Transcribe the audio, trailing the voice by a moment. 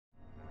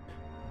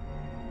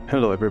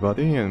Hello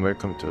everybody and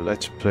welcome to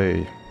Let's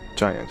Play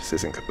Giant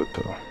Season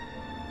Kabuto.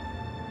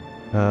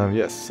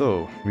 Yes,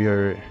 so we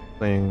are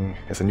playing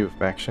as a new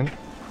faction,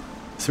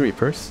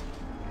 Reapers,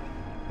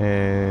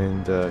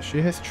 and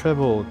she has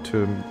traveled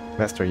to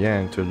Master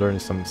Yan to learn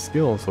some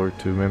skills or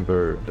to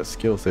remember the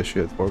skills that she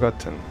had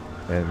forgotten.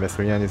 And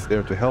Master Yan is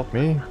there to help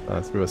me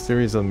through a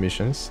series of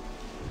missions.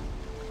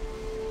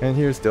 And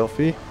here's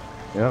Delphi,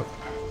 yep,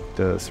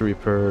 the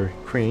Reaper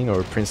Queen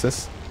or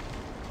Princess.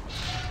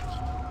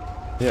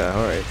 Yeah,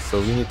 alright,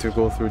 so we need to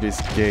go through this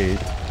gate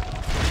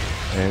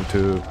and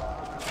to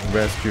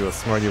rescue a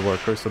Smartie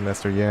worker so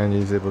Master Yan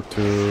is able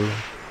to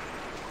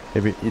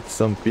maybe eat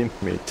some pimp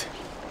meat.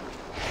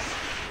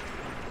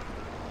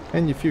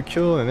 And if you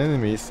kill an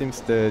enemy, it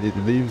seems that it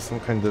leaves some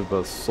kind of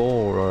a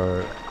soul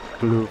or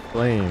blue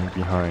flame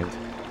behind.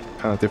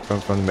 Kind of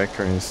different from the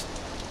mechanism.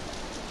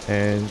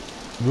 And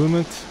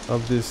movement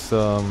of this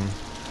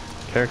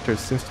character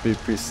seems to be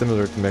pretty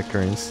similar to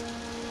mechanism.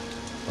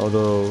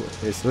 Although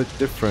it's a bit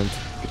different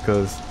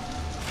because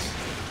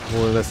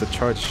more or less a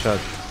charge shot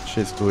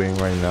she's doing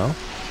right now.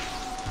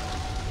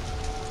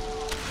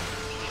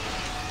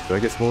 So I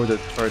guess more the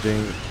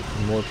charging,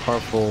 more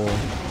powerful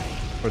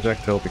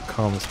projectile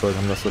becomes, but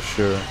I'm not so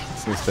sure. It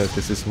seems that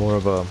this is more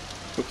of a...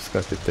 Oops,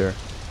 got hit there.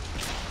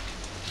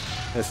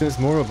 It seems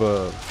more of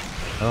a...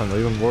 I don't know,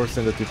 even worse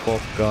than the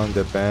default gun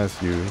that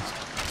Baz used.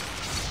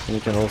 And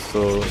you can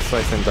also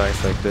slice and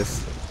dice like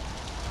this.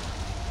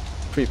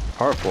 Pretty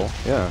powerful.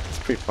 Yeah, it's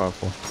pretty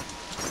powerful.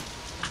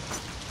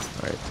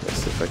 Alright, let's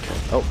see if I can...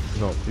 Oh,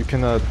 no, you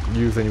cannot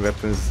use any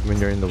weapons when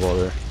you're in the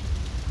water.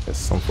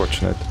 That's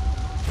unfortunate.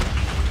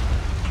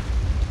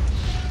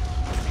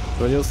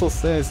 But it also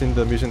says in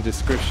the mission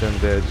description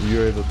that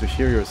you're able to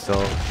hear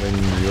yourself when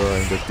you're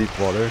in the deep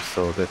water,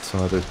 so that's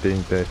another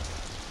thing that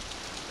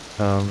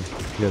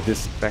yeah,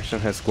 this faction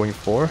has going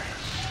for.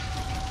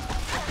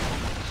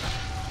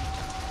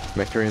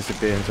 Mecharians, if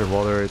they enter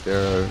water,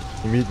 they're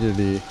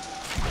immediately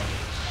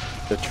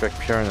attract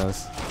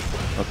piranhas,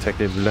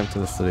 attack it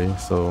relentlessly,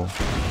 so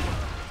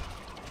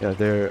yeah,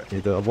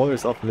 the water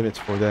is off limits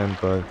for them,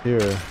 but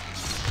here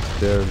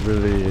they're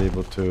really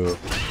able to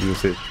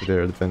use it to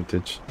their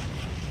advantage.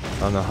 I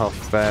don't know how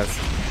fast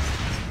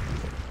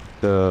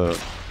the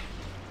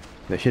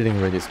healing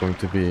rate is going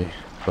to be,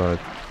 but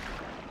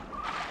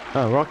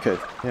rocket,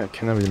 yeah,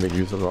 cannot really make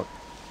use of rocket.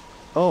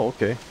 Oh,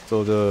 okay,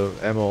 so the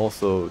ammo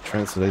also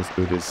translates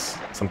to this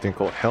something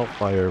called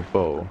Hellfire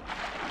Bow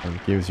and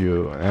gives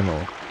you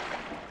ammo.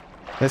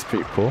 That's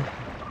pretty cool.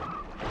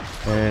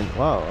 And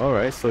wow,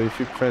 alright, so if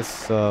you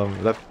press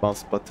left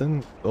mouse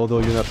button, although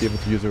you're not able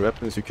to use your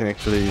weapons, you can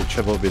actually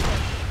travel a bit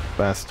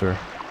faster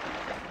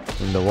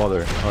in the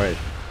water. Alright.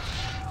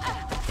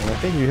 And I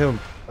think you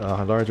have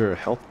a larger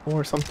health pool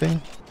or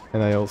something.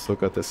 And I also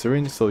got the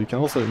syringe, so you can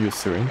also use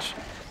syringe.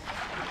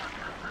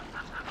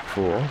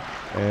 Cool.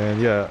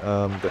 And yeah,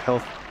 the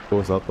health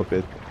goes up a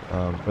bit,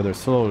 rather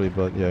slowly,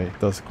 but yeah, it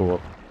does go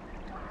up.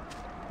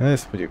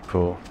 That's pretty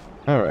cool.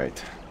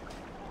 Alright.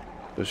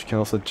 So she can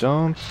also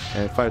jump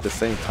and fire at the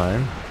same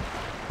time.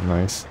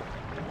 Nice.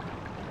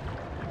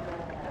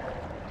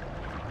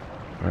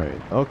 Alright,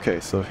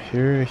 okay, so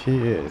here he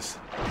is.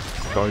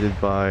 Guarded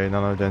by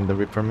none other than the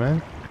Reaper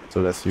Man.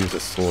 So let's use a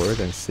sword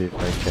and see if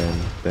I can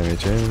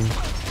damage him.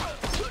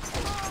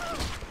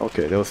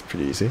 Okay, that was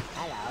pretty easy.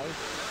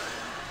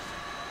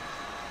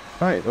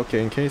 Alright,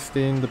 okay, encased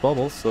in the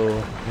bubble, so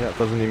yeah, it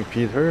doesn't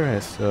impede her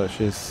as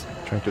she's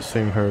trying to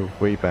swim her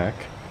way back.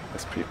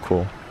 That's pretty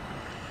cool.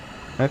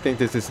 I think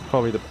this is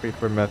probably the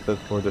preferred method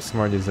for the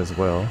Smarties as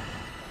well.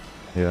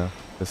 Yeah,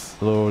 just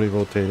slowly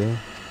rotating.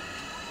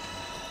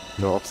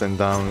 No ups and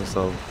downs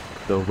of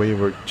the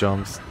wayward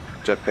jumps,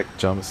 jetpack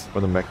jumps for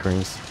the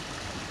Macarons.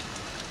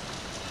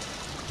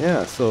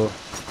 Yeah, so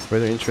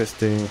very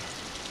interesting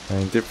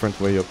and different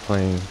way of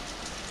playing.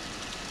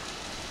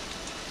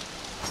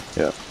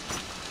 Yeah.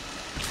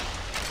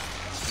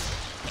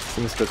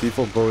 Seems the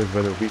default bow is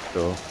rather weak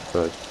though,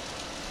 but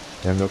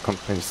I have no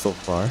complaints so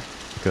far,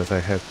 because I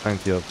have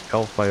plenty of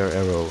Hellfire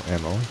Arrow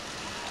ammo.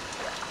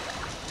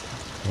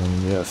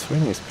 And yeah,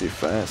 swinging is pretty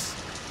fast.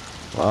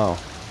 Wow.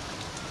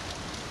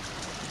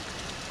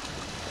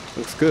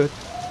 Looks good.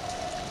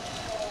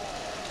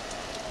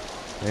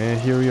 And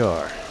here we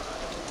are.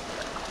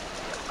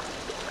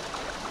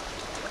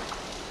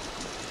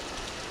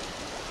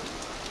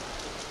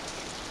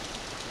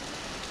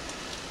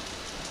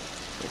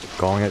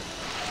 Gong it.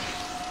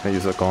 Can I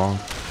use a gong?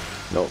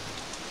 No.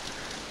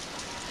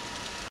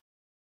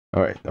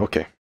 Alright,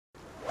 okay.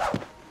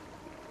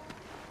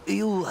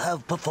 You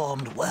have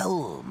performed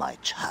well, my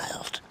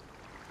child.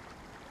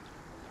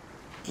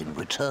 In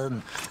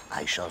return,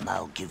 I shall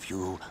now give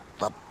you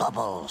the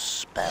bubble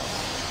spell.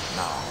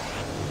 Now,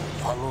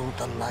 follow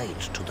the light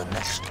to the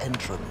next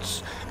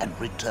entrance and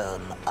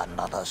return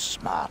another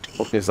Smartie.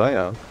 Okay,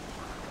 Zaya.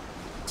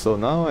 So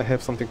now I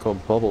have something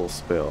called bubble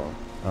spell.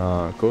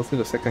 Go through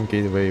the second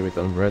gateway with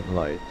a red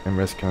light and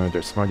rescue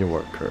another Smartie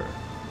worker.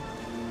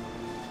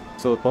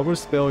 So bubble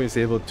spell is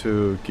able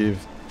to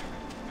give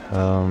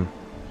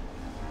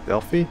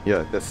Delphi,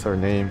 yeah, that's her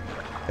name,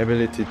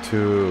 ability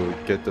to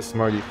get the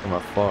Smartie from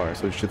afar,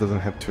 so she doesn't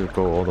have to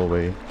go all the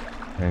way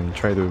and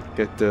try to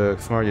get the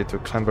Smartie to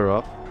clamber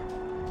up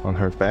on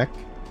her back.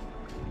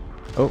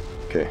 Oh,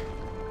 okay.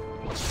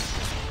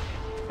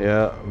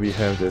 Yeah, we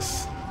have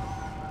this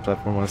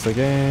platform once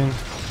again.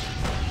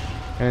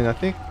 And I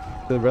think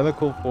the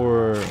reticle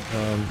for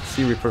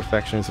Sea Reaper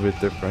faction is a bit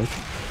different.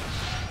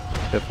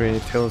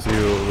 Definitely tells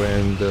you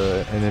when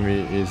the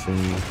enemy is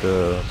in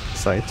the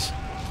sight,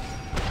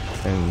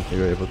 and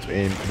you're able to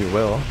aim pretty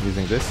well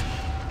using this.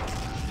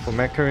 For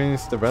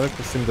Macarons, the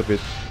reticle seemed a bit,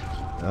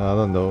 I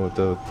don't know,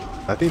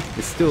 I think it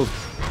was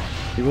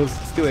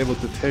still able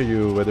to tell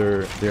you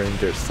whether they're in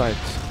their sight.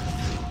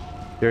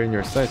 They're in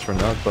your sight or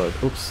not, but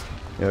oops,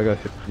 yeah, I got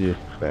hit pretty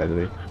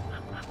badly.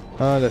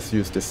 Let's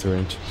use this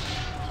syringe.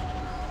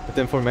 But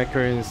then for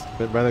Macarons,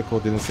 the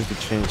reticle didn't seem to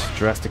change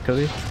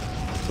drastically,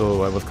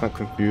 so I was kind of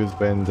confused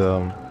when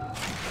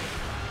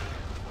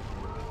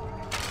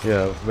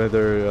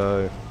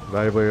whether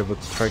I were able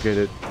to target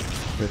it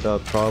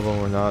without problem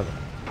or not.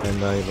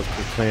 And I was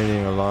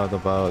complaining a lot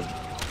about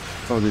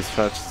some of these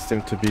shots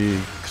seem to be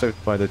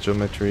clipped by the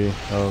geometry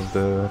of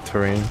the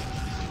terrain.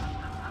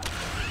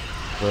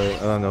 But I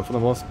don't know, for the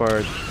most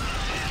part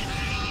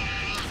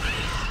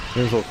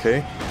it was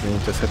okay. You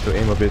just have to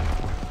aim a bit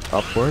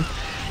upward.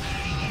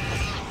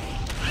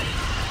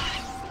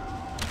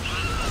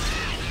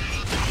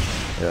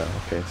 Yeah,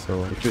 okay,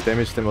 so if you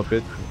damage them a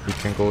bit, you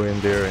can go in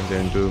there and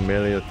then do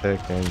melee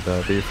attack, and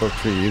they fall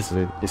pretty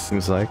easily, it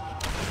seems like.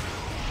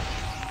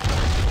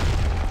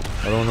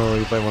 I don't know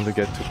if I want to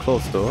get too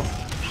close though.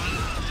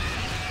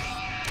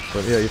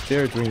 But yeah, if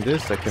they're doing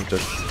this, I can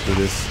just do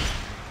this.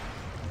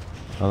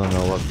 I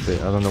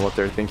don't know what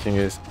their thinking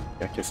is.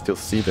 I can still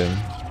see them,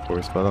 of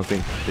course, but I don't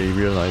think they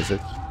realize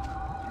it.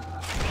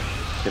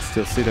 I can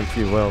still see them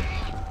pretty well.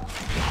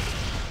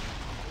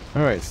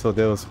 Alright, so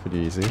that was pretty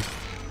easy.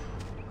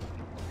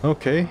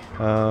 Okay,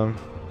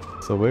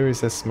 so where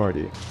is that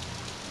Smartie?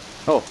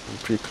 Oh, I'm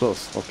pretty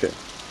close, okay.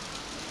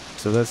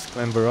 So let's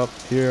clamber up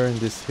here in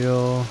this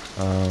hill,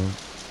 and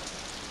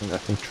I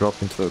think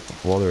drop into the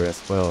water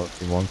as well if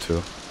we want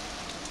to.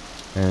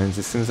 And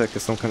it seems like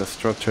some kind of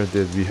structure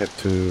that we have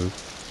to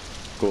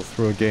go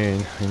through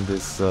again in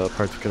this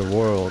particular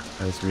world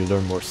as we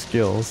learn more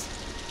skills.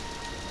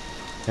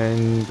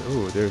 And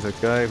oh, there's a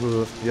guy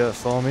who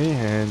saw me,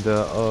 and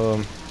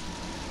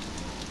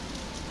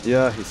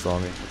yeah, he saw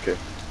me, okay.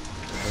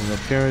 And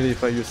apparently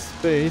if I use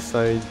space,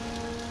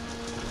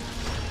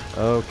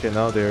 okay,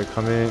 now they're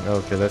coming.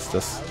 Okay, let's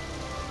just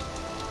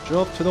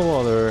drop to the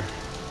water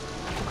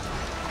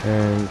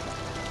and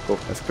go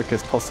as quick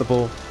as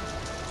possible.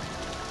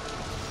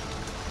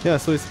 Yeah,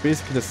 so it's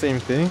basically the same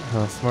thing.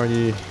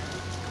 Smartie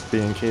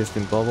being encased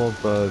in bubble,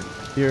 but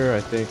here I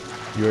think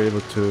you're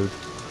able to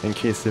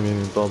encase him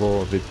in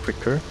bubble a bit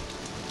quicker.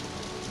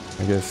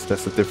 I guess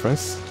that's the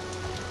difference.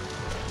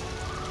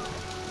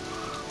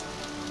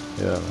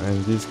 Yeah,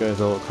 and these guys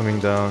are all coming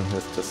down.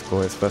 Let's just go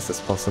as fast as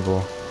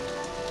possible.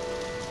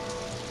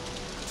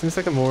 Seems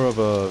like more of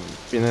a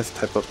finesse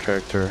type of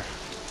character,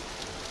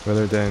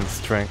 rather than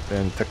strength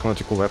and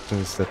technological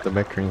weapons that the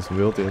Macarons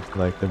wielded,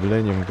 like the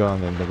Millennium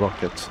Gun and the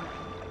rocket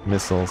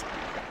missiles.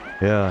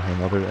 Yeah,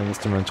 and other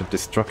instruments of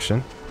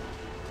destruction.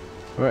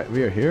 Alright,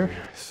 we are here.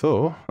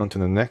 So, on to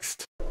the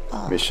next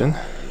mission.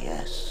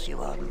 Yes,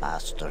 you are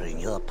mastering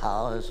your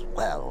powers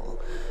well.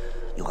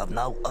 You have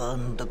now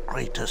earned the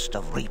greatest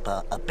of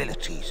Reaper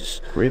abilities.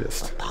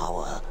 Greatest? The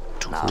power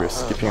to We're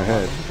skipping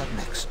ahead. the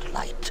next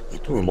light.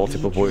 It Ooh, will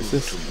multiple lead you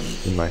voices to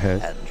me in my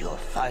head. And your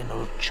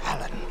final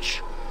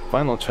challenge.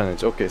 Final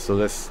challenge. Okay, so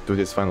let's do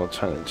this final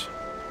challenge.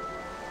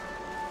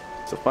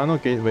 So final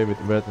gateway with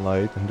red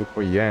light, and look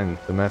for Yan,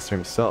 the master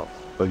himself.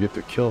 But you have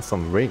to kill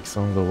some Raiks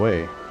on the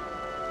way.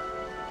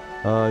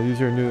 Use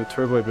your new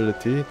turbo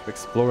ability to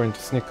explore and to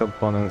sneak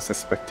up on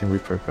unsuspecting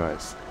Reaper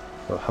guys.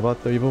 So how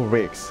about the evil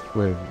Raiks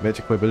with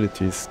magical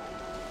abilities?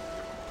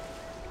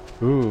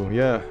 Ooh,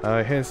 yeah,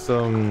 I had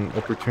some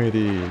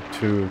opportunity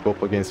to go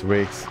up against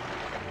Raiks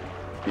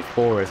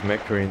before as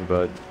Macaron,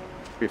 but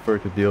prefer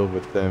to deal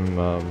with them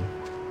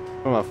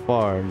from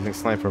afar using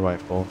sniper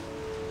rifle.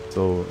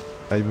 So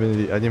I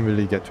didn't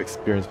really get to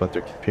experience what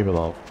they're capable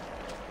of.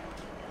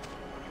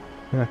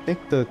 And I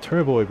think the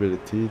turbo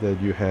ability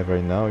that you have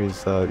right now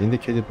is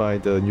indicated by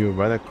the new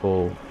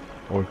reticle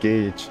or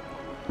gauge,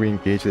 green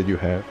gauge that you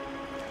have.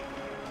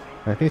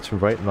 I think it's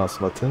right mouse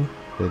button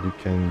that you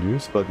can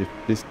use, but if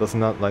this does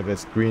not light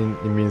as green,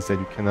 it means that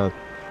you cannot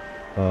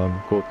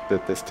go to the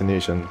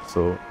destination,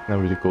 so you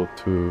cannot really go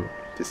to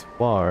this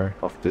far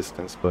of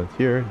distance, but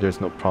here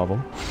there's no problem.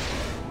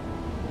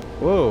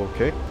 Whoa,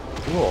 okay,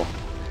 cool.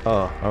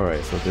 Ah,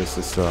 alright, so this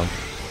is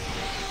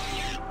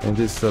and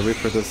this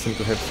Reaper does seem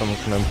to have some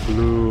kind of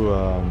blue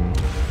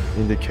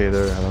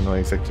indicator. I don't know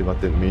exactly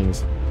what that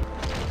means.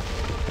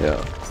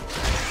 Yeah,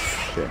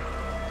 okay.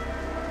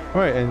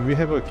 Alright, and we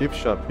have a gift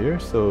shop here,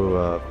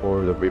 so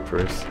for the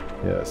Reapers.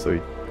 Yeah, so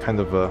it kind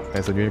of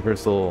has a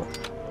universal...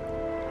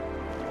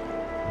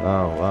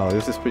 Oh wow,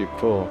 this is pretty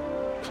cool.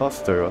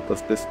 Cluster, what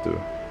does this do?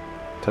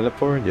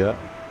 Teleport? Yeah.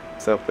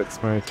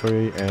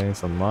 self-explanatory, and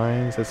some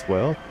mines as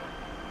well.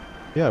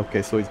 Yeah,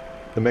 okay, so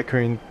the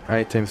Mecharine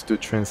items do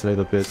translate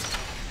a bit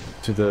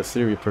to the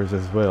City Reapers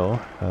as well.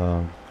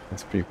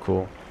 That's pretty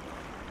cool.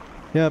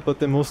 Yeah, but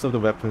then most of the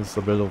weapons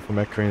available for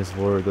Mecharines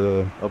were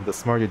of the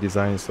Smartie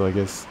design, so I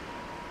guess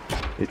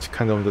it's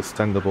kind of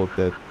understandable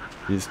that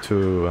these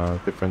two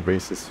different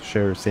races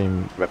share the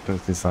same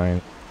weapons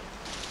design.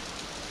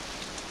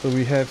 So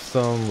we have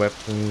some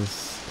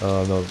weapons,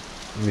 no,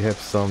 we have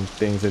some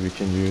things that we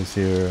can use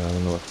here. I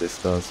don't know what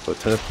this does, but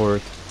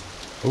teleport.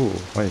 Ooh,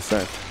 what is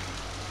that?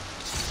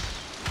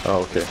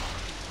 Oh, okay.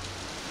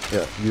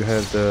 Yeah, you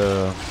have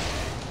the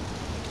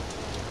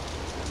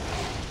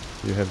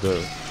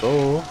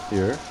bow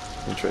here.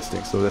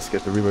 Interesting. So let's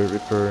get the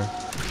Reaper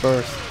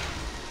first.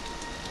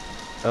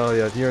 Oh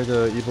yeah, here are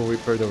the evil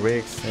Reaper, the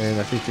Raiks, and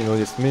I think he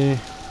noticed me.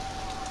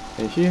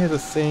 And he has the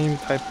same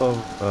type of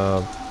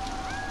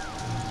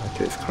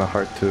okay, it's kind of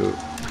hard to.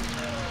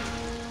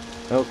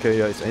 Okay,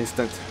 yeah, it's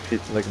instant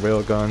hit like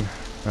railgun.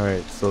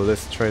 Alright, so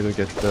let's try to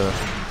get the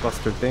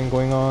cluster thing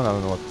going on. I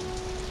don't know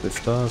what this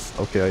does.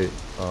 Okay,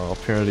 I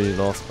apparently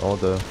lost all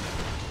the...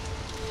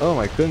 Oh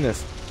my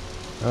goodness!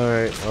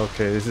 Alright,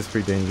 okay, this is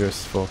pretty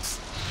dangerous, folks.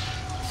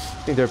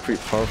 I think they're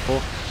pretty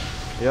powerful.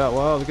 Yeah,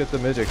 wow, look at the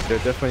magic. They're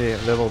definitely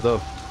leveled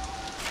up.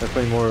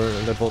 Definitely more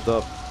leveled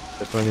up.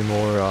 Definitely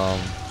more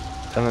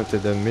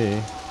talented than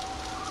me.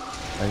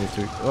 I need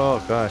to...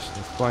 Oh gosh,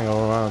 it's flying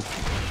all around.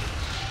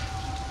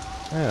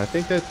 Yeah, I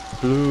think that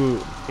blue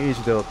page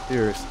that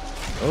appears.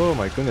 Oh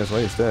my goodness,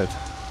 what is that?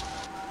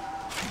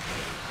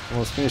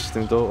 Almost finished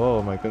him though.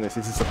 Oh my goodness,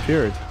 he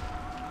disappeared.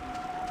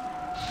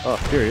 Oh,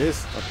 here he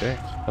is. Okay.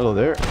 Hello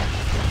there.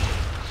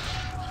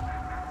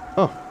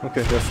 Oh,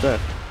 okay, that's that.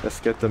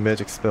 Let's get the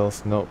magic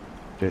spells. No.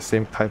 Okay,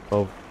 same type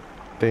of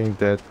thing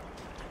that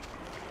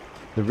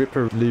the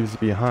Reaper leaves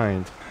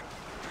behind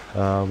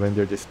when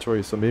they're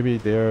destroyed. So maybe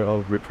they're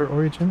of Reaper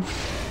origin?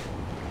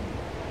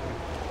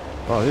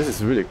 Wow, this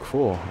is really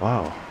cool.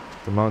 Wow,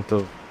 the amount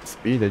of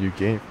speed that you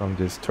gain from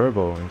this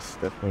turbo is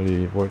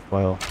definitely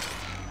worthwhile.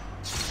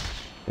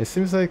 It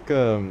seems like,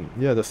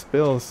 yeah, the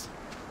spells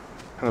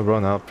kind of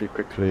run out pretty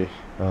quickly.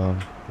 Yeah,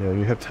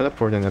 you have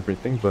teleport and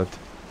everything, but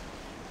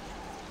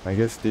I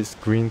guess these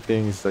green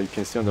things that you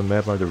can see on the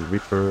map are the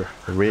Reaper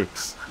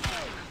Raiks.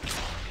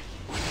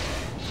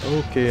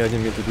 Okay, I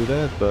didn't mean to do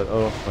that, but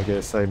oh, I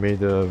guess I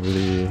made a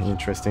really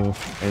interesting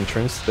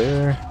entrance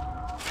there.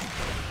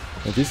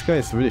 And these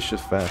guys really shoot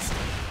fast,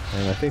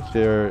 and I think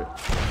they're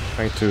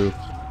trying to,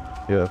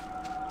 yeah.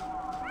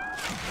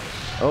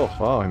 Oh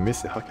wow, I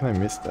missed it. How can I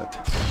miss that?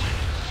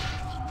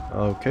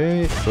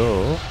 Okay,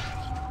 so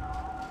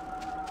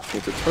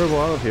need to turbo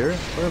out of here.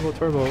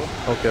 Turbo.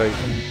 Okay,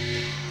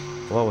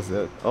 what was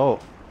that?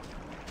 Oh,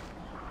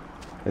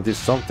 I did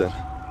something.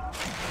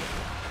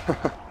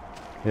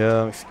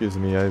 Yeah, excuse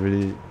me. I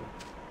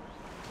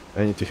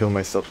need to heal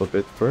myself a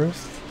bit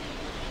first,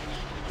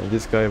 and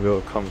this guy will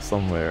come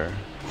somewhere.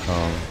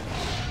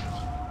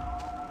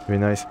 Be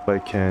nice if I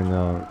can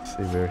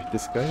see where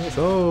this guy is.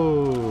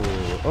 Oh,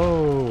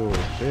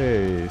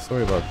 okay.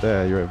 Sorry about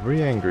that. You're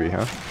very angry,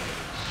 huh?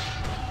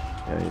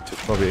 Yeah, I need to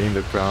probably aim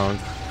the ground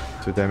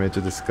to damage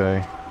this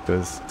guy,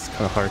 because it's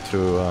kind of hard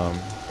to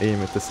aim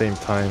at the same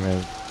time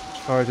and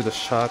charge the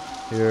shot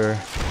here.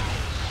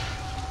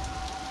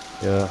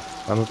 Yeah,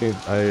 I don't think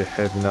I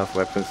have enough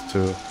weapons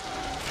to...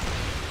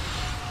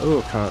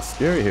 Oh, kind of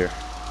scary here.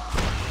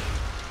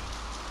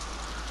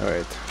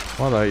 Alright,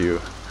 what are you?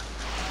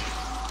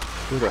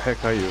 Who the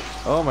heck are you?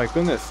 Oh my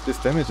goodness, this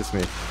damages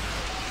me.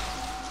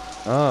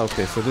 Ah,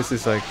 okay, so this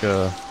is like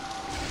oh,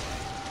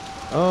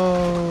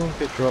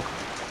 okay, drop.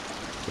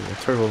 Okay,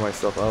 turbo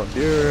myself out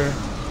here.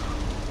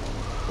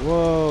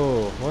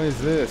 Whoa, what is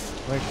this?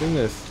 My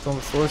goodness, some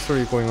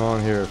sorcery going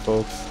on here,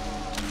 folks.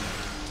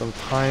 Some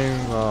time,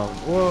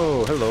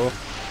 whoa, hello.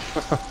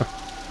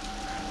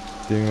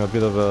 Doing a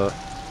bit of a...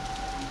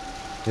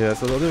 Yeah,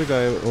 so the other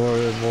guy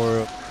were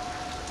more...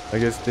 I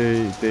guess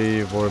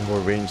they were more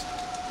ranged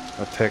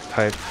attack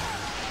type.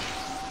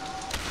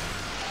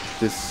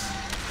 This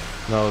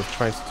now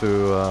tries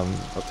to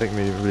attack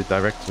me really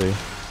directly.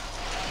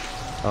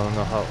 I don't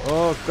know how.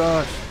 Oh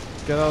gosh,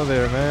 get out of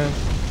there, man.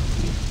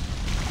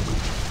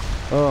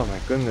 Oh my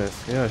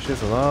goodness, yeah, she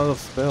has a lot of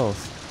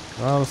spells,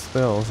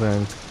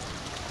 and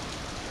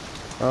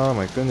oh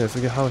my goodness,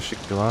 look at how she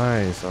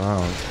glides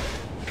around.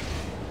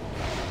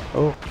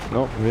 Oh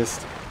no,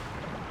 missed.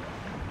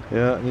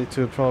 Yeah, I need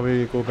to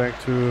probably go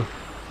back to...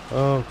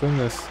 Oh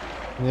goodness.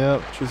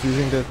 Yep, she's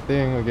using that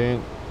thing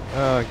again.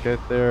 Ah, get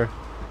there.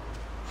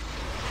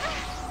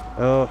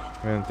 Oh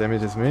man,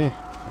 damages me.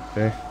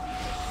 Okay.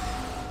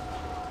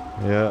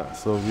 Yeah,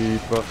 so we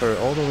brought her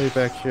all the way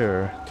back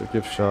here to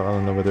give shot. I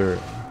don't know whether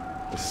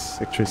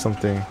it's actually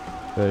something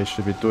that I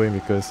should be doing,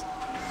 because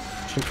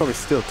she can probably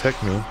still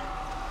attack me.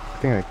 I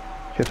think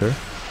I hit her.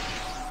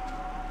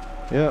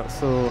 Yeah,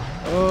 so...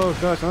 Oh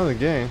gosh, another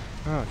game.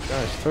 Oh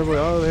gosh, turbo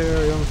out of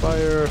here, you're on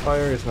fire.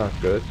 Fire is not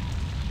good.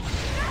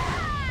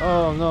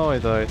 Oh no, I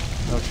died.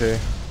 Okay,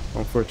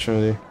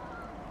 unfortunately.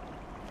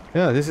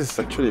 Yeah, this is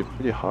actually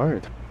pretty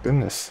hard.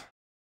 Goodness.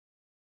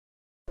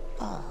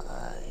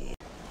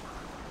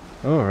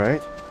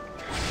 Alright.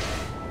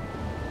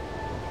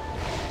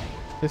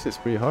 This is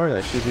pretty hard.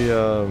 I should be,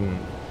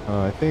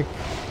 I think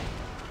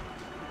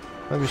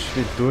what we should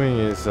be doing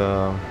is,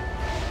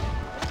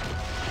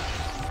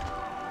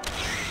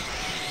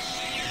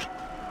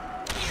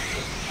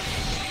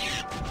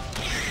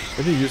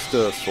 maybe use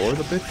the sword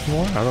a bit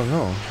more? I don't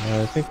know.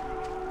 I think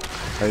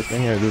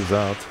I lose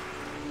out.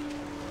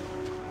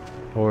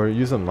 Or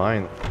use a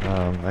mine.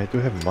 I do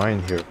have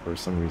mine here for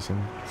some reason.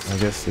 I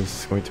guess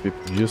it's going to be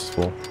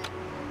useful.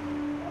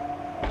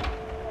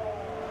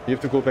 You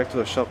have to go back to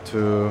the shop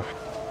to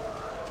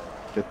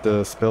get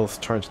the spells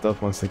charged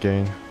up once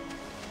again.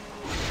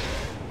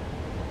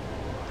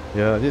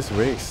 Yeah, these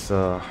Raiks,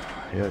 yeah,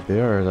 they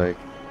are like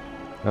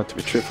not to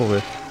be trifled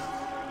with.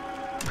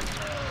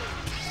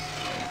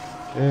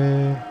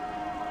 Okay.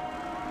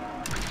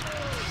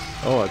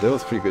 Oh, that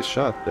was a pretty good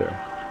shot there.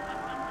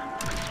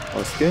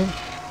 Once again?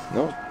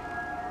 No.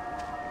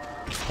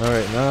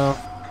 Alright, now.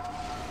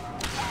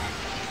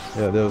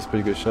 Yeah, that was a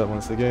pretty good shot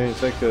once again.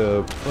 It's like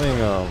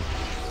playing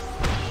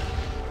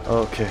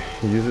okay,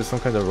 he uses some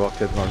kind of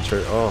rocket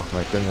launcher. Oh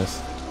my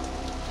goodness.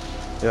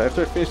 Yeah,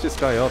 after I finish this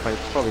guy off, I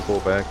probably go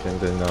back and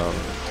then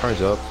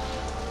charge up.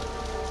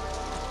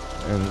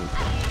 And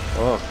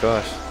oh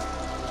gosh.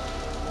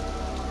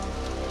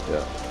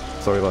 Yeah,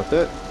 sorry about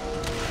that.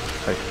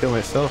 I kill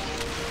myself.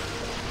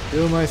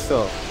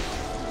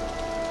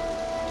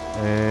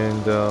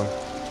 And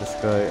this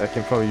guy, I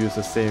can probably use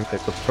the same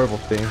type of purple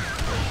thing,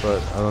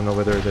 but I don't know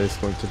whether that is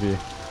going to be.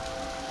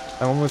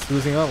 I'm almost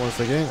losing out once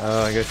again.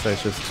 I guess I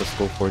should just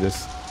go for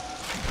this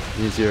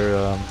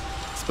easier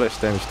splash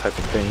damage type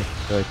of thing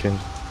that I can.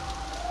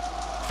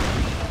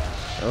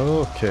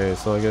 Okay,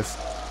 so I guess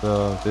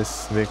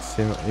this makes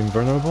him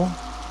invulnerable?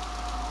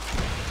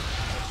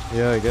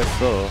 Yeah, I guess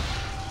so.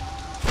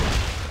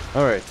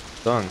 Alright,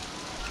 done.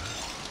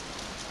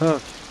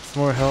 Okay,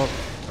 some more health.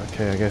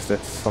 Okay, I guess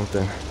that's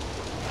something.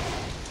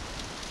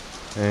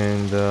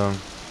 And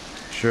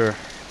sure,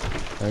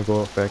 I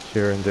go back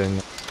here and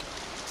then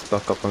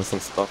stock up on some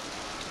stuff.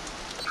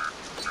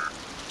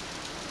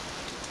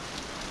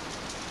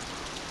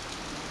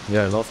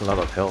 Yeah, I lost a lot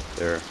of health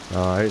there.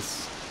 I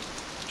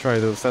try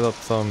to set up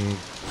some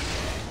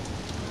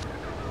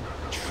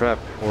trap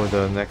for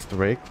the next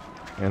rake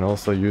and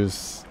also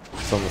use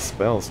some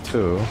spells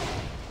too,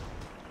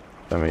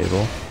 if I'm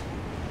able.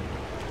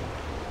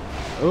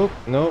 Oh,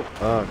 no.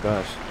 Oh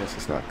gosh, this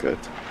is not good.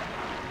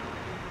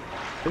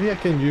 Maybe I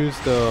can use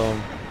the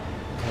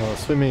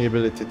swimming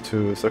ability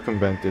to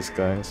circumvent these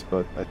guys,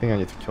 but I think I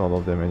need to kill all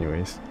of them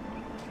anyways.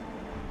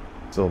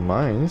 So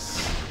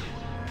mines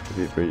could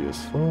be very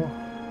useful.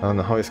 I don't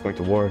know how it's going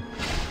to work,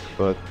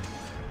 but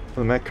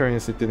for the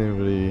mechanics I didn't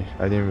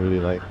really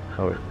like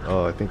how it,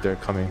 oh, I think they're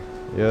coming.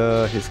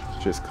 Yeah, he's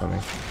just coming.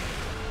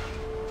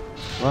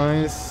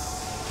 Mines.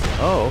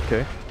 Oh,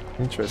 okay.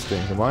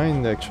 Interesting. The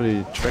mine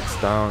actually tracks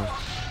down.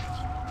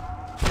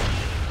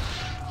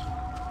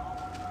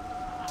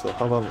 So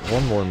how about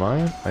one more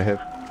mine? I have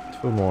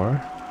two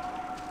more.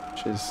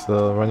 She's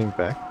running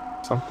back.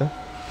 Something.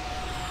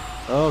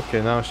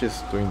 Okay, now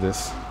she's doing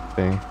this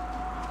thing.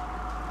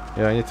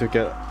 Yeah, I need to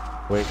get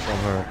away from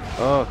her.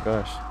 Oh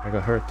gosh, I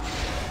got hurt.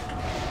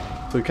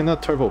 So you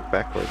cannot turbo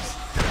backwards.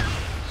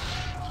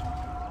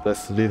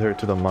 Let's lead her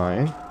to the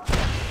mine.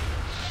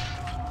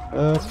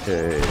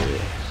 Okay.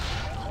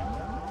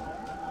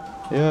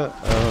 Yeah,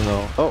 I don't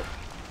know. Oh,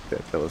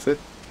 okay, that was it.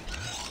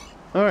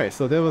 Alright,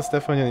 so that was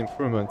definitely an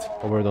improvement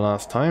over the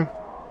last time.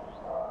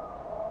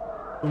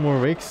 Two more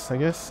rakes, I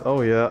guess.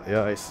 Oh yeah,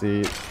 yeah, I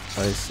see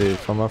it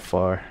from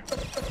afar.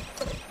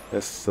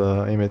 Let's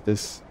aim at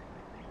this.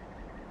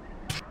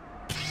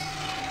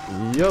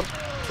 Yup,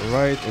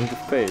 right in the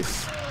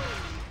face.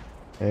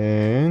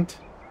 And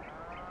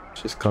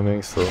she's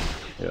coming, so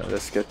yeah,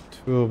 let's get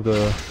two of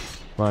the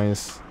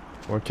mines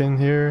working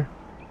here.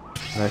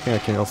 And I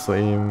think I can also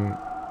aim.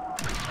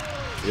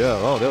 Yeah,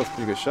 wow, that was a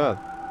pretty good shot.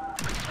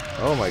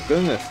 Oh my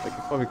goodness, I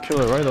can probably kill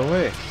her right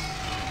away.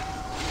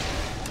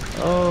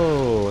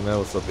 Oh, that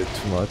was a bit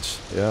too much.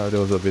 Yeah, that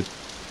was a bit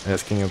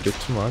asking a bit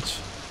too much.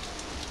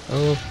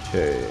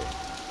 Okay.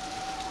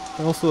 I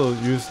can also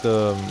use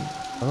the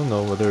I don't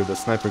know whether the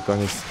sniper gun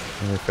is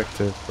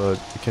ineffective, but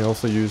you can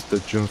also use the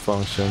zoom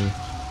function.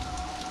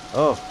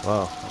 Oh,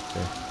 wow,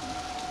 okay.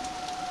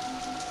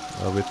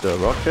 With the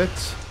rocket.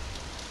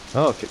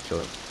 Oh, okay, kill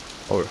him.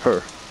 Or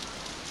her.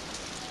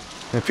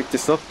 Can I pick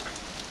this up?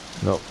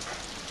 Nope.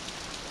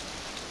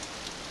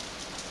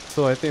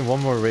 So I think one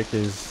more rake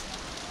is...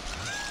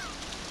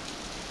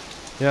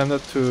 Yeah, I'm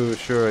not too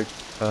sure.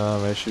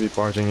 I should be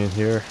barging in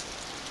here.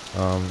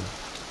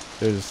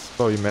 There's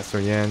probably Master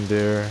Yan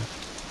there,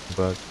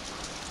 but...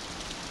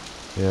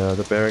 Yeah,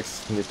 the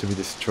barracks need to be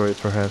destroyed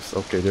perhaps.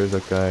 Okay, there's a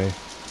guy.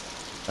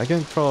 I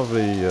can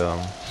probably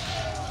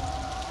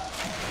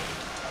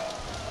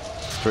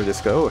destroy this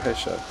guy. Oh,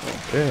 headshot.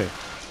 Okay.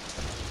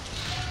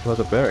 What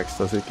about the barracks?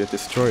 Does it get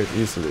destroyed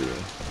easily?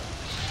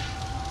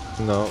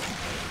 No.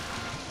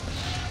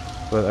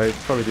 But I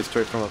probably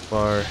destroyed from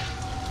afar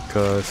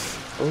because...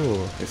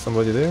 Oh, is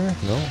somebody there?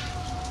 No.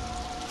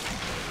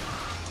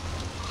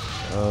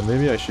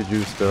 Maybe I should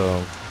use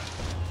the...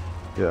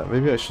 Yeah,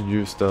 maybe I should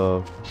use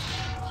the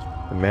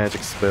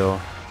magic spell.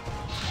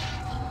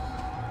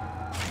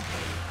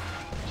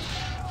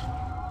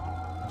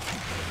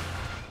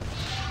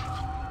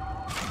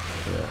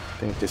 Yeah, I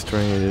think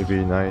destroying it would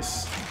be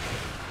nice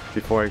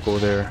before I go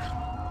there.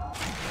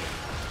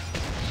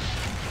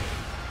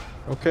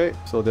 Okay,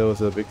 so there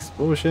was a big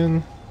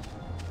explosion.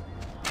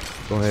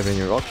 Don't have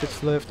any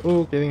rockets left.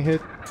 Oh, getting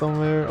hit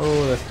somewhere.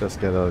 Oh, let's just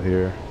get out of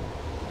here.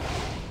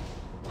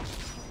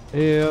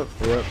 Yep.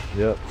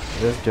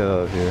 Let's get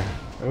out of here.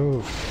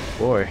 Oh,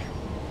 boy.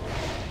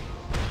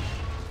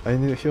 I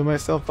need to heal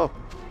myself up.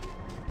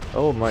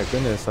 Oh my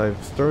goodness,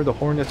 I've stirred a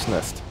hornet's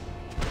nest.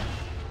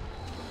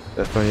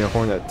 Definitely a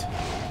hornet.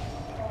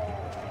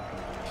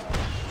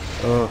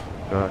 Oh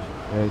god,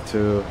 I need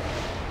to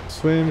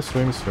swim.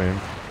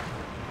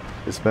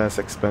 This bass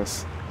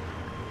expense.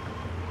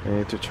 I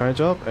need to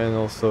charge up and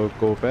also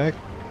go back,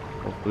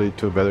 hopefully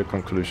to a better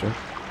conclusion.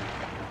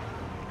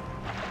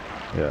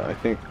 Yeah, I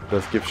think the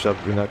gift shop,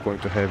 we're not going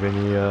to have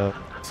any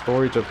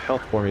storage of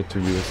health for me to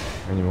use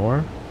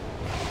anymore.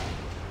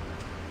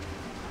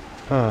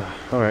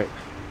 Alright.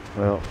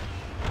 Well,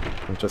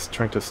 I'm just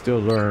trying to still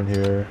learn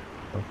here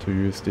how to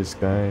use these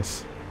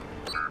guys.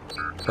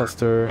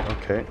 Cluster,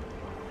 okay.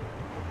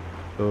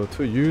 So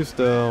to use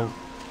the...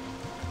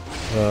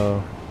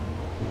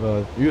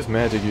 use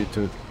magic, you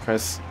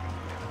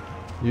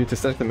to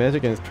select the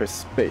magic and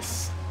press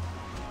space.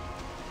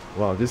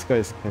 Wow, these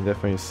guys can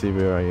definitely see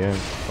where I am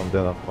from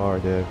that afar.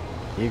 They have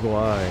eagle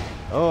eye.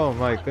 Oh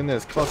my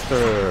goodness,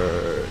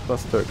 cluster!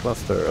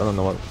 Cluster. I don't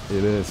know what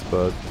it is,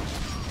 but...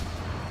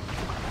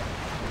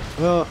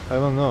 Well, I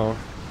don't know.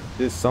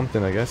 It's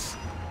something, I guess.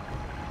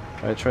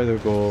 I try to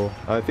go...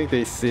 I think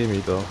they see me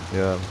though,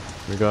 yeah.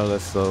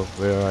 Regardless of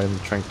where I'm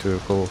trying to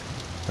go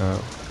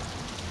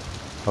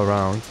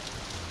around.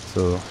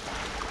 So...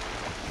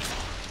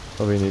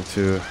 probably need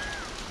to...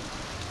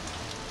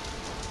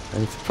 I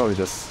need to probably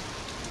just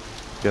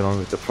get on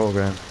with the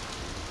program.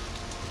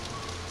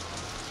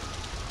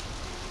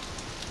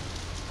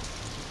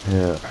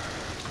 Yeah.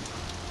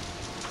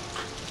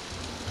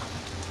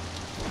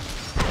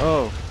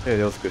 Oh, hey,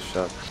 that was a good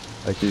shot.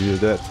 I give you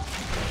that.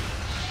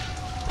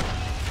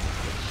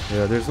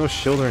 Yeah, there's no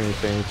shield or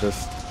anything,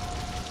 just...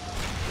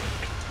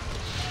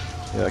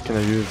 Yeah, I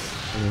cannot use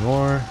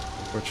anymore,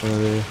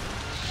 unfortunately.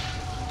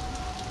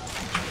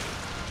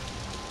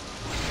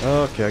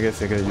 Okay, I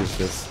guess I gotta use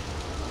this.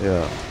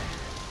 Yeah.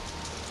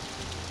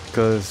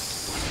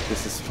 Because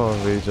this is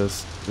probably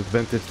just the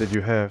advantage that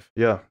you have.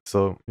 Yeah,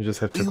 so you just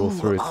have to go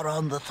through it. You are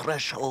on the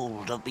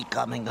threshold of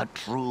becoming a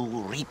true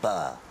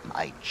Reaper,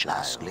 my child.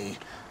 Lastly,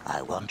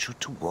 I want you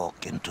to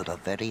walk into the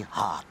very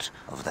heart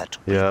of that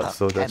Reaper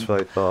so that's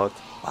what I thought.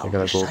 I while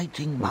gotta go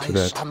reciting my into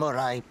that.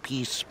 samurai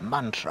peace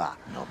mantra.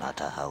 No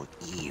matter how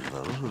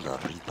evil the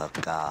Reaper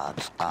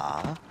guards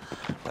are,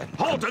 when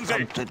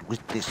confronted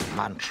with this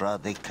mantra,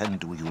 they can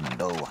do you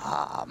no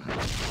harm.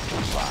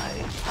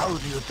 Why, how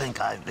do you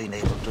think I've been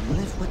able to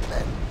live with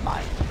them,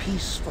 my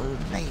peaceful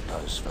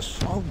neighbors, for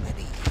so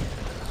many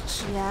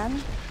years?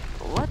 Yan,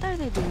 what are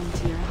they doing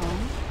to your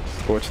home?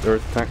 Scorched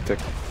Earth tactic.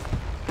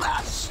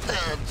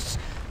 Bastards!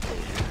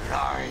 They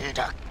lied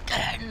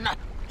again!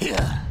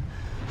 Here,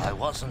 I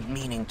wasn't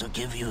meaning to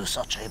give you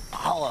such a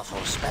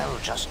powerful spell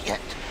just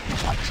yet,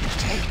 but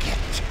take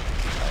it.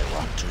 I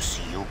want to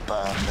see you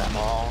burn them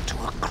all to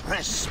a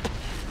crisp.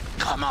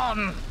 Come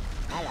on!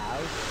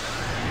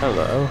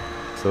 Hello.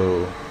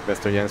 So,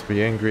 Master Yan's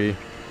pretty angry. You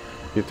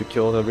have to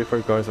kill the Reaper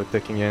guards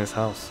attacking Yan's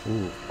house.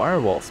 Ooh,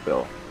 firewall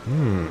spell.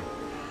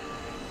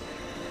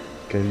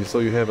 Okay, so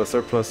you have a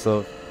surplus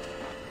of...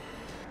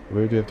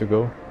 Where do you have to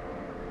go?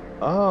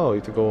 Oh, you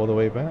have to go all the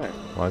way back.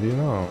 Why do you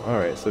know?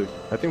 Alright, so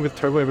I think with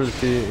turbo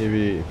ability, it'd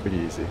be pretty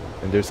easy.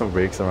 And there's some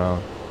Raiks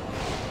around.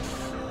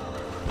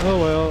 Oh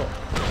well.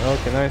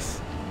 Okay,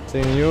 nice.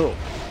 Seeing you.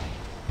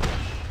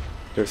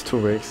 There's 2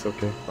 Raiks,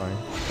 okay, fine.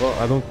 Well,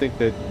 I don't think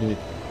that you need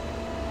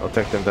to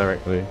attack them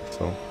directly,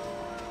 so...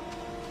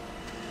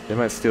 They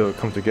might still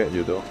come to get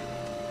you though.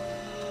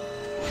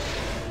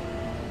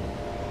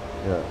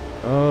 Yeah,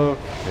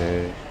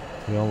 okay.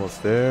 We're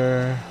almost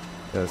there.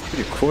 Yeah, it's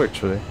pretty cool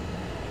actually.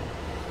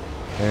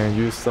 And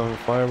use some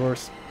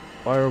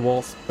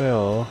firewall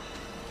spell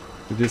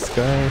to these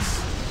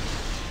guys.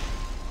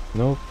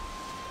 Nope,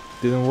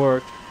 didn't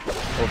work.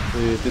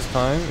 Hopefully this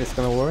time it's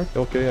gonna work.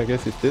 Okay, I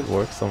guess it did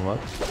work somewhat.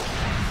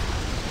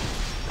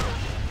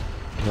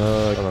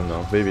 No, I don't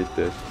know. Maybe it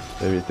did.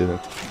 Maybe it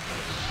didn't.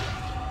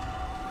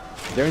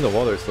 They're in the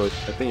water, so I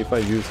think if I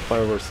use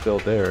firewall spell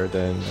there,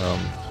 then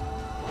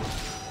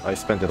I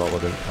spent all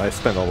of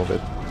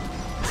it.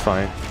 It's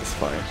fine. It's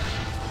fine.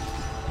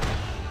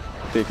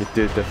 I think it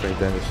did definitely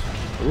damage.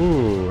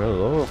 Ooh,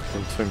 hello.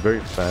 I'm swim very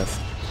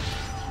fast.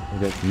 I'm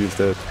going to use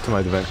that to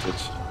my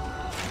advantage.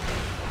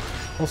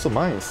 Also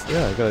mines.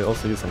 Yeah, I gotta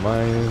also use some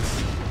mines.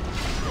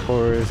 Of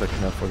course, I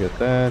cannot forget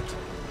that.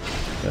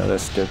 Yeah,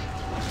 let's get...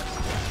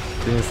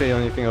 Didn't say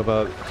anything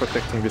about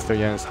protecting Mr.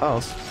 Yan's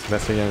house.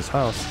 Master Yan's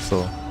house,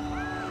 so...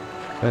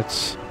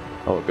 That's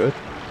all good.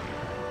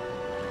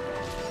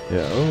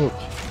 Yeah, oh,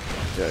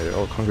 yeah, you're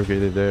all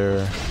congregated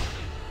there.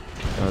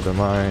 Another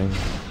mine.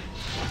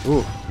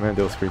 Ooh, man,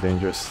 that was pretty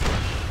dangerous.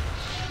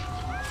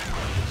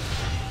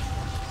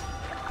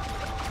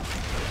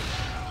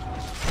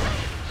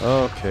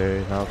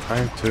 Okay, now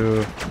time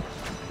to...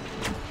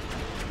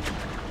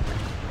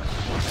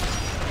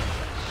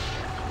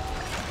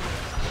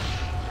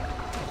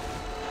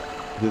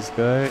 This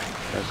guy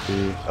at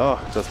the...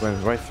 Oh, just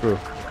went right through,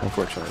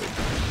 unfortunately.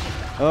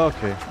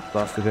 Okay,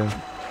 blasted him.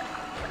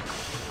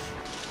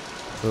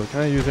 So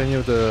can I use any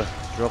of the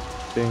drop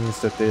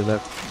things that they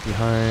left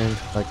behind,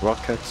 like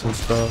rockets and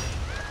stuff?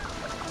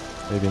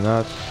 Maybe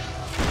not.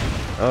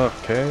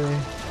 Okay.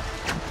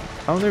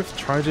 I wonder if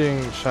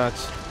charging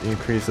shots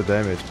increase the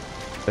damage.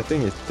 I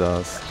think it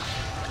does.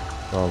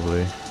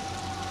 Probably.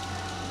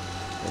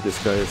 And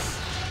this guy is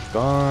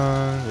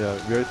gone. Yeah,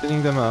 we are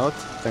thinning them out,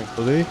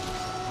 thankfully.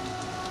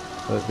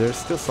 But there's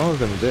still some of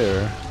them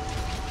there.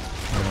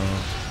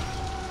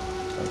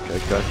 Okay,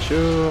 got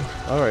you.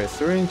 Alright,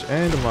 syringe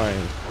and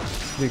mine.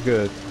 Pretty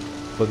good.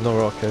 But no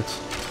rockets.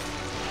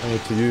 I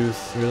need to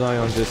rely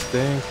on this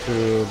thing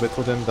to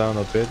whittle them down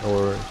a bit,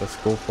 or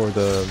just go for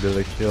the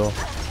melee kill.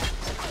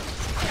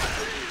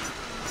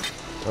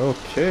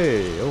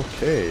 Okay,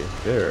 okay,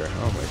 there.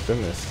 Oh my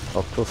goodness.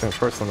 Up close and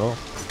personal.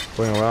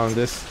 Going around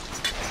this.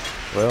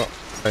 Well,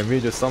 I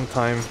made it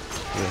sometime.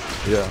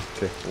 Yeah,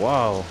 okay.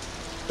 Wow.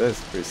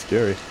 That's pretty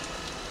scary.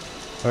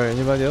 Alright,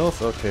 anybody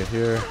else? Okay,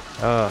 here.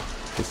 Ah,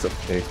 piece of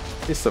cake.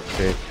 Piece of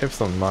cake. Have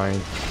some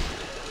mind.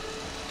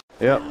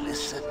 Yep.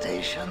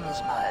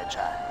 Felicitations, my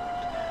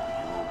child.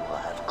 You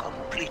have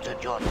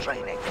completed your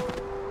training.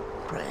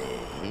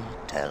 Pray,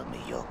 tell me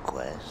your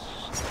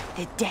quest.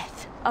 The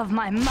death of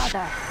my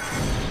mother.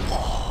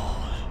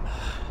 Oh,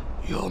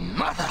 your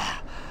mother.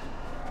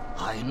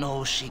 I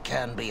know she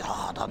can be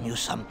hard on you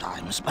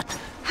sometimes, but...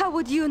 How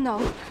would you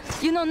know?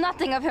 You know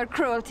nothing of her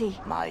cruelty.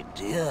 My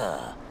dear,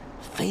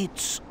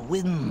 fate's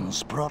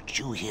winds brought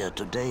you here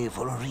today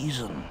for a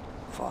reason.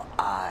 For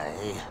I,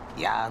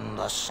 Yan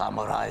the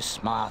Samurai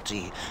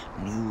Smartie,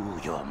 knew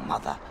your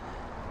mother.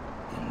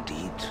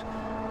 Indeed,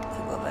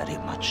 we were very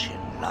much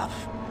in love.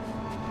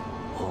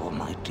 Oh,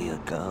 my dear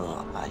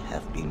girl, I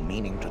have been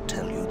meaning to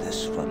tell you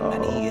this for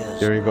many years.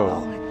 Here you go.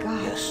 Oh my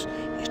God. Yes,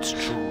 it's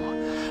true.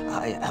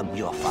 I am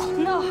your father.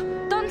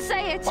 No, don't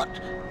say it. But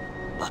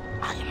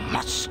I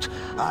must.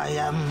 I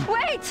am...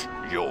 Wait!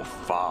 your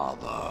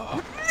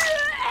father.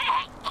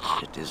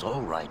 It is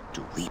all right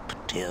to weep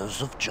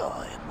tears of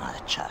joy, my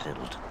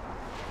child.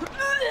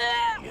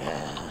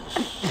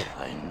 Yes,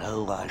 I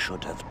know I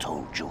should have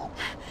told you.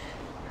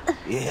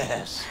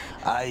 Yes,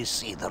 I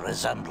see the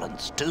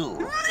resemblance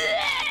too.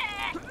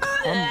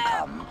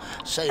 Come,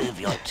 save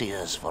your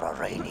tears for a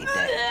rainy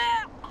day.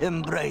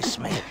 Embrace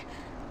me.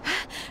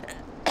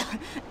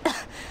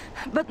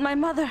 But my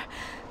mother,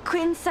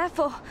 Queen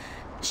Sappho,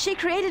 she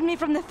created me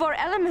from the 4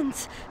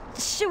 elements.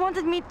 She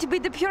wanted me to be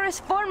the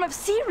purest form of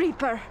Sea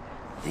Reaper.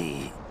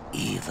 The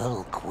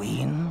evil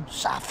Queen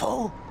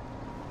Sappho?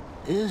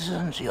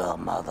 Isn't your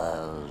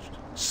mother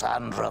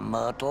Sandra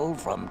Myrtle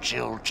from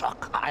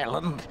Chilchuck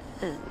Island?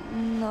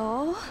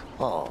 No.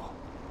 Oh.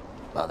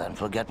 Well then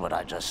forget what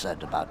I just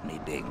said about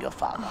me being your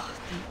father. Oh,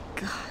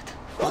 thank God.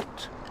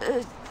 What?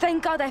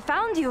 Thank God I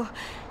found you.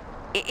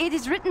 It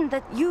is written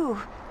that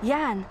you,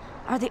 Yan,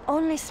 are the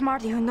only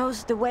Smartie who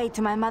knows the way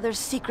to my mother's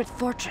secret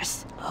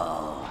fortress.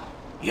 Oh,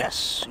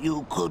 yes,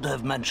 you could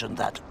have mentioned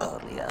that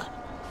earlier.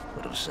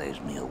 Would have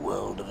saved me a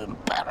world of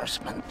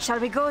embarrassment. Shall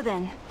we go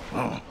then?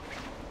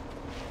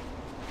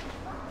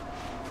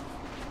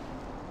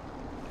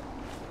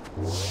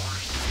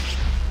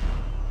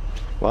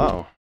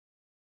 Wow.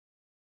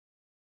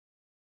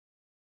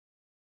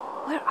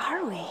 Where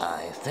are we?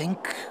 I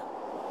think...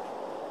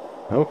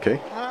 Okay.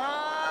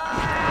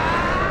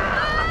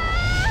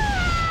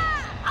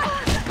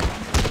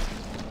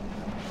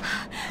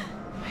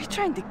 Are you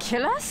trying to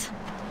kill us?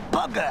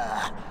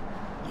 Bugger!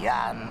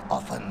 Yan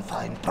often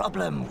find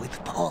problem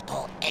with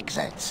portal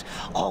exits.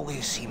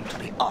 Always seem to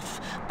be off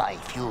by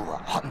few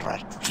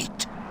 100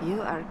 feet.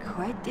 You are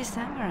quite the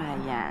samurai,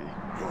 Yan.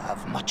 You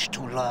have much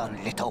to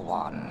learn, little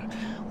one.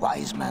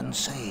 Wise men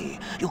say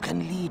you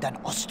can lead an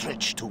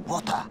ostrich to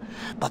water,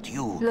 but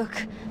you...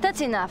 Look,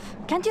 that's enough.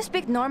 Can't you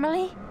speak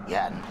normally?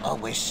 Yan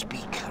always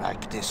speak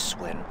like this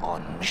when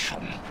on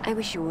mission. I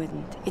wish you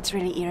wouldn't. It's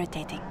really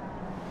irritating.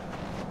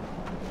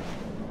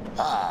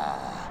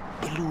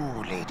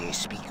 Blue lady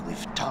speak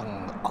with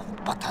tongue of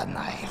butter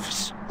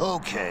knives.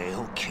 Okay.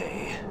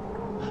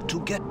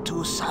 To get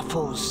to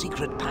Sappho's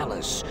secret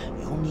palace,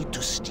 you need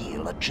to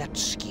steal a jet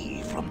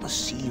ski from the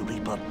Sea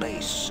Reaper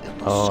base in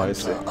the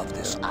center of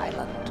this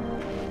island.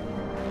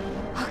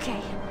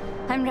 Okay,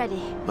 I'm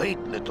ready. Wait,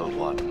 little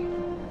one.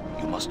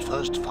 You must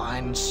first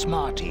find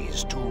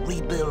Smarties to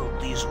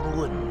rebuild these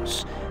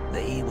ruins.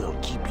 They will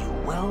keep you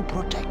well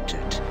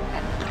protected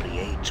and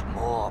create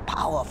more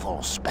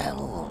powerful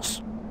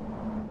spells.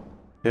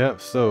 Yeah,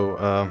 so,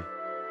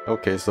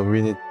 okay, so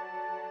we need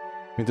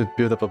to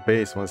build up a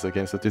base once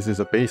again. So this is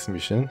a base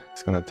mission.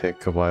 It's gonna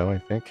take a while, I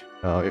think.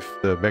 If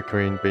the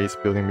Baccarin base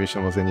building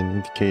mission was any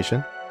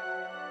indication.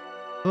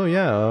 Oh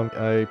yeah,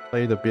 I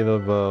played a bit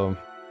of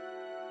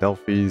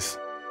Delphi's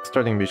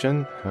starting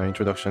mission,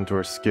 introduction to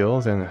her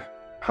skills and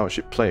how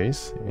she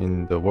plays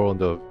in the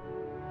world of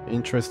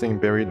interesting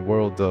buried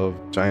world of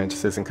giant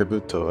Season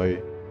Kabuto.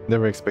 I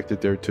never expected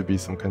there to be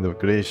some kind of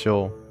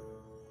glacial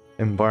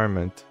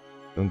environment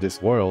on this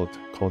world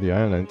called the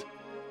island.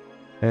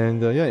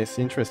 And yeah, it's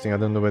interesting. I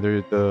don't know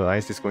whether the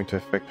ice is going to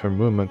affect her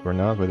movement or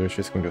not, whether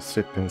she's going to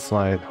slip and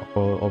slide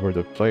all over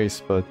the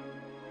place, but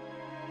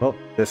well,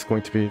 that's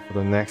going to be for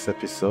the next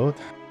episode.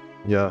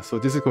 Yeah, so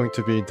this is going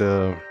to be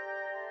the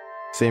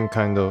same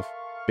kind of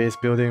base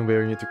building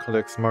where you need to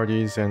collect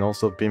Smarties and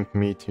also Bimp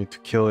meat. You need to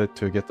kill it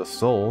to get the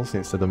souls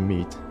instead of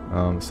meat.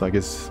 So I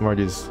guess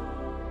Smarties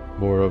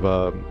more of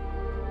a...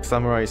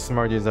 Samurai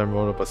Smarties are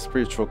more of a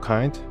spiritual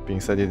kind, being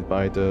studied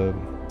by the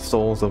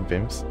souls of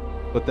Bimps.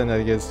 But then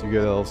I guess you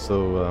gotta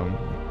also...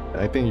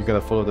 I think you gotta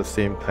follow the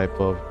same type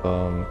of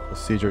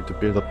procedure to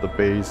build up the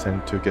base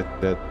and to get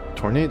that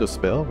tornado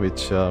spell,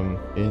 which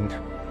in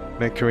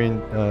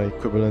Mechorin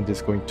equivalent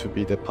is going to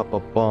be the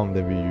pop-up bomb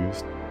that we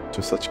used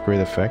to such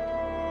great effect.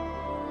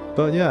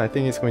 But yeah, I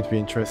think it's going to be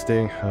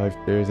interesting if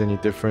there's any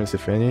difference,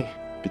 if any,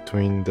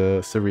 between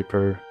the Sea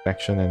Reaper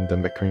faction and the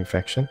Mechorin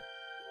faction.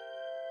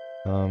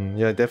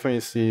 Yeah, I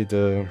definitely see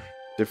the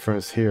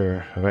difference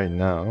here right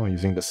now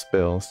using the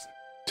spells.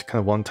 It's kind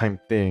of one-time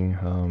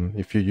thing.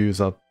 If you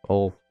use up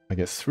all, I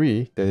guess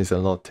 3 that is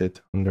allotted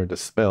under the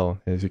spell,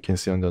 as you can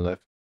see on the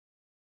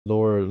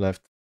lower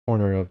left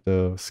corner of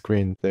the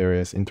screen, there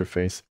is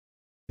interface.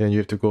 Then you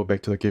have to go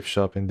back to the gift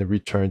shop and then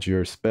recharge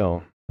your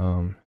spell.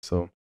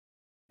 So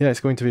yeah,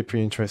 it's going to be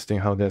pretty interesting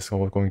how that's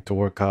going to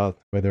work out,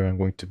 whether I'm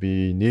going to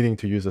be needing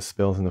to use the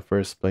spells in the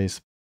first place.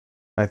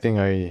 I think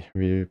I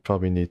really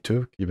probably need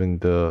to, given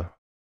the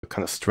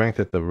kind of strength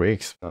that the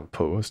Raiks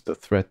pose, the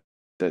threat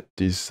that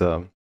these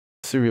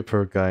Sea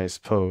Reaper guys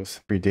pose,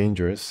 pretty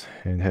dangerous,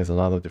 and has a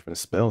lot of different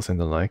spells and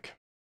the like.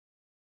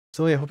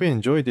 So yeah, I hope you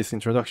enjoyed this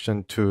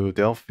introduction to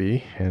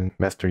Delphi and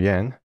Master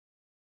Yan.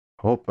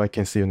 Hope I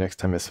can see you next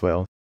time as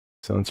well.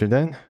 So until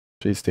then,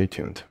 please stay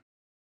tuned.